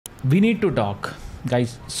we need to talk,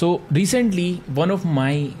 guys. So recently one of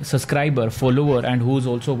my subscriber follower and who's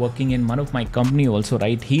also working in one of my company also,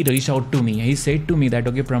 right, he reached out to me. He said to me that,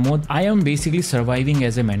 okay Pramod, I am basically surviving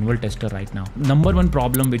as a manual tester right now. Number one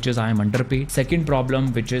problem, which is I am underpaid. Second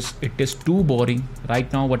problem, which is it is too boring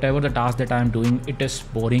right now. Whatever the task that I am doing, it is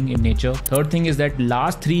boring in nature. Third thing is that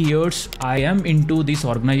last 3 years I am into this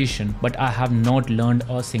organization, but I have not learned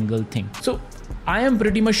a single thing. So I am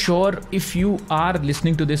pretty much sure if you are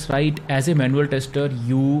listening to this, right, as a manual tester,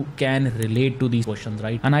 you can relate to these questions,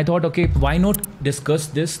 right? And I thought, okay, why not discuss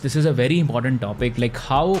this? This is a very important topic, like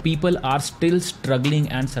how people are still struggling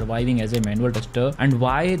and surviving as a manual tester, and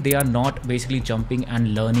why they are not basically jumping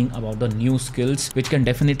and learning about the new skills which can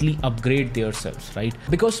definitely upgrade themselves, right?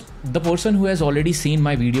 Because the person who has already seen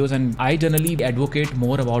my videos, and I generally advocate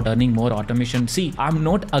more about earning more automation. See, I'm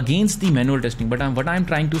not against the manual testing, but what I'm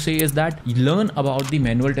trying to say is that learn about the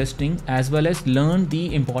manual testing as well as learn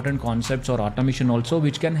the important concepts or automation also,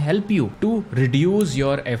 which can help you to reduce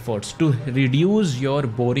your efforts, to reduce your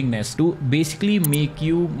boringness, to basically make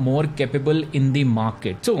you more capable in the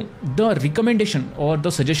market. So the recommendation or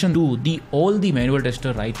the suggestion to all the manual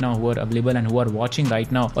tester right now who are available and who are watching right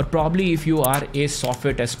now, or probably if you are a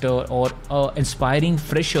software tester or a inspiring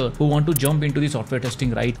fresher who want to jump into the software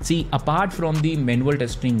testing, right? See, apart from the manual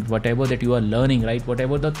testing, whatever that you are learning, right,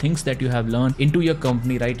 whatever the things that you have learned into your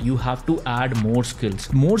company, right, you have to add more skills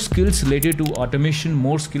related to automation,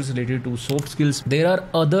 more skills related to soft skills. There are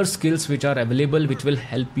other skills which are available which will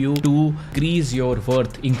help you to increase your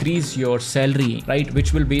worth, increase your salary, right,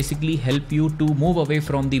 which will basically help you to move away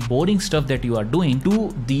from the boring stuff that you are doing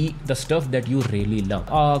to the stuff that you really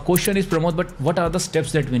love. Question is, Pramod, but what are the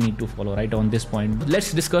steps that we need to follow, right, on this point?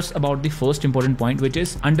 Let's discuss about the first important point, which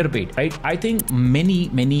is underpaid, right? I think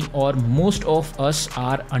many or most of us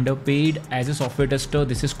are underpaid as a software tester.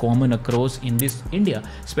 This is common across in this India,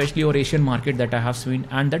 especially or Asian market that I have seen,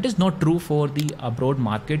 and that is not true for the abroad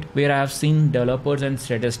market, where I have seen developers and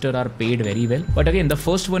testers are paid very well. But again, the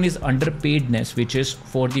first one is underpaidness, which is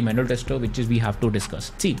for the manual tester, which is we have to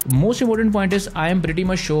discuss. See, most important point is, I am pretty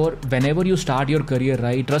much sure whenever you start your career,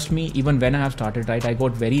 right, trust me, even when I have started, right, I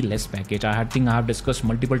got very less package. I think I have discussed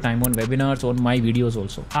multiple time on webinars, on my videos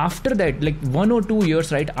also. After that, like 1 or 2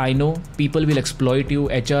 years, right, I know people will exploit you,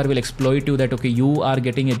 HR will exploit you, that okay, you are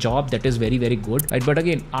getting a job that is very good, right? But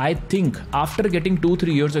again, I think after getting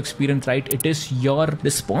 2-3 years experience, right, it is your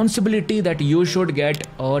responsibility that you should get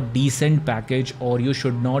a decent package, or you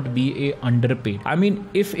should not be a underpaid. I mean,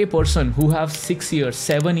 if a person who have 6 years,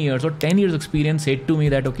 7 years or 10 years experience said to me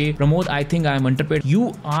that, okay Pramod, I think I am underpaid,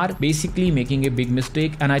 you are basically making a big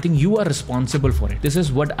mistake, and I think you are responsible for it. This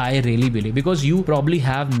is what I really believe, because you probably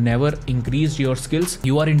have never increased your skills.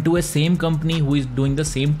 You are into a same company who is doing the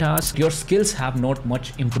same task. Your skills have not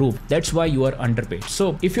much improved. That's why you are underpaid.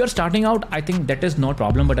 So if you are starting out, I think that is not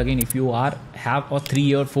problem. But again, if you have a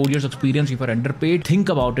 3 or 4 years experience, if you are underpaid, think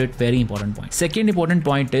about it. Very important point. Second important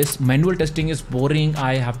point is, manual testing is boring.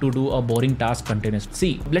 I have to do a boring task continuously.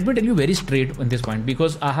 See, let me tell you very straight on this point,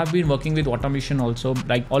 because I have been working with automation also,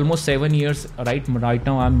 like almost 7 years, right? Right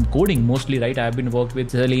now I'm coding mostly, right? I have been worked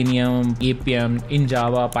with Selenium, APM, in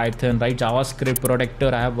Java, Python, right? JavaScript,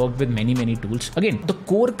 Protector. I have worked with many tools. Again, the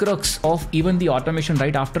core crux of even the automation,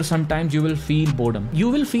 right? After some times you will feel boredom. You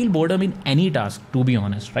will feel boredom in any task, to be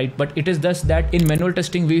honest, right? But it is just that in manual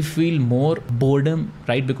testing we feel more boredom,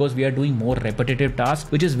 right? Because we are doing more repetitive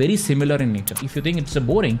tasks, which is very similar in nature. If you think it's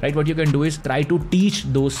boring, right, what you can do is try to teach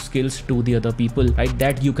those skills to the other people, right?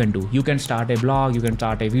 That you can do. You can start a blog, you can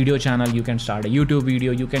start a video channel, you can start a YouTube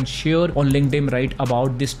video, you can share on LinkedIn, right,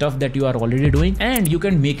 about the stuff that you are already doing, and you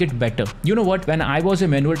can make it better. You know what? When I was a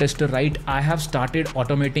manual tester, right, I have started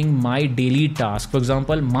automating my daily task. For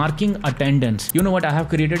example, marking attendance. You know what? I have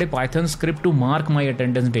created a Python script to mark my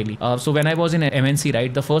attendance daily. So when I was in MNC,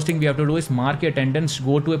 right, the first thing we have to do is mark your attendance,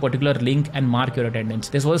 go to a particular link and mark your attendance.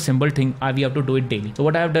 This was a simple thing. We have to do it daily. So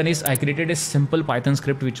what I have done is I created a simple Python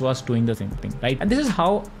script which was doing the same thing, right? And this is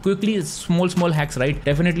how quickly small hacks, right,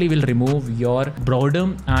 definitely will remove your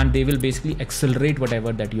boredom, and they will basically accelerate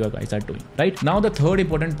whatever that you guys are doing, right? Now the third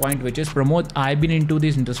important point, which is, Pramod, I've been into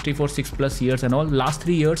this industry for 6+ years and all. Last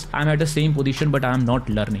 3 years I'm at the same position, but I'm not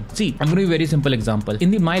learning. See, I'm going to be very simple example.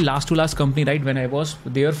 In my last to last company, right, when I was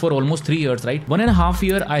there for almost 3 years, right, 1.5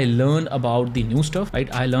 year I learned about the new stuff,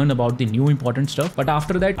 right? I learned about the new important stuff. But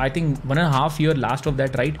after that, I think 1.5 year last of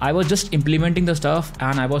that, right, I was just implementing the stuff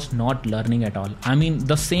and I was not learning at all. I mean,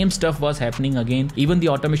 the same stuff was happening again. Even the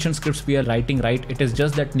automation scripts we are writing, right, it is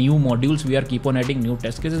just that new modules we are keep on adding, new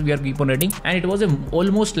test cases we are keep on adding, and it was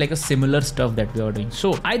almost like a similar stuff that we are doing.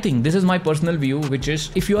 So I think this is my personal view, which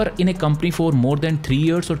is, if you are in a company for more than 3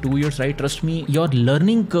 years or 2 years, right, trust me, your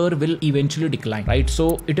learning curve will eventually decline, right?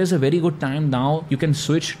 So it is a very good time now. You can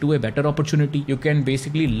switch to a better opportunity. You can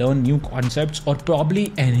basically learn new concepts or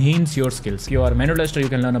probably enhance your skills. If you are a manual tester, you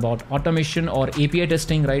can learn about automation or API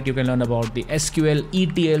testing, right? You can learn about the SQL,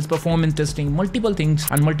 ETLs, performance testing, multiple things,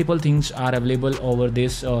 and multiple things are available over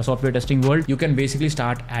this software testing world. You can basically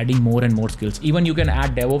start adding more and more skills. Even you can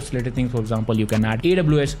add DevOps related things. For example, you can add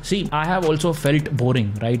AWS. See, I have also felt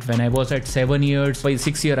boring, right? When I was at 7 years, by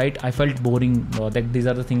 6 year, right, I felt boring. That these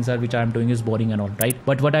are the things which I am doing is boring and all, right?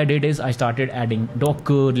 But what I did is I started adding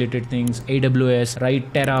Docker related things, AWS,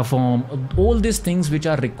 right, Terraform, all these things which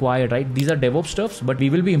are required, right? These are DevOps stuffs, but we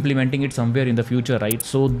will be implementing it somewhere in the future, right?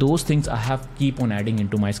 So those things I have keep on adding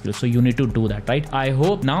into my skills. So you need to do that, right? I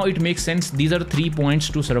hope now it makes sense. These are 3 points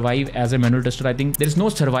to survive as a manual tester. I think there is no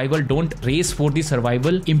survival. Don't race for the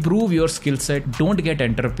survival. Improve your skill set. Don't get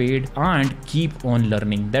underpaid and keep on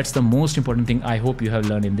learning. That's the most important thing I hope you have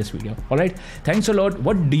learned in this video. All right. Thanks a lot.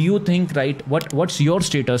 What do you think, right? What's your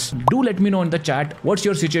status? Do let me know in the chat. What's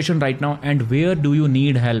your situation right now and where do you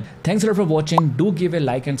need help? Thanks a lot for watching. Do give a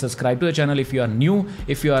like and subscribe to the channel if you are new.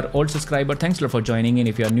 If you are old subscriber, thanks a lot for joining in.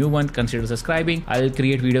 If you are new one, consider subscribing. I'll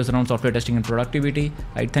create videos around software testing and productivity.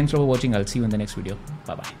 Right. Thanks for watching. I'll see you in the next video.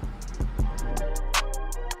 Bye bye.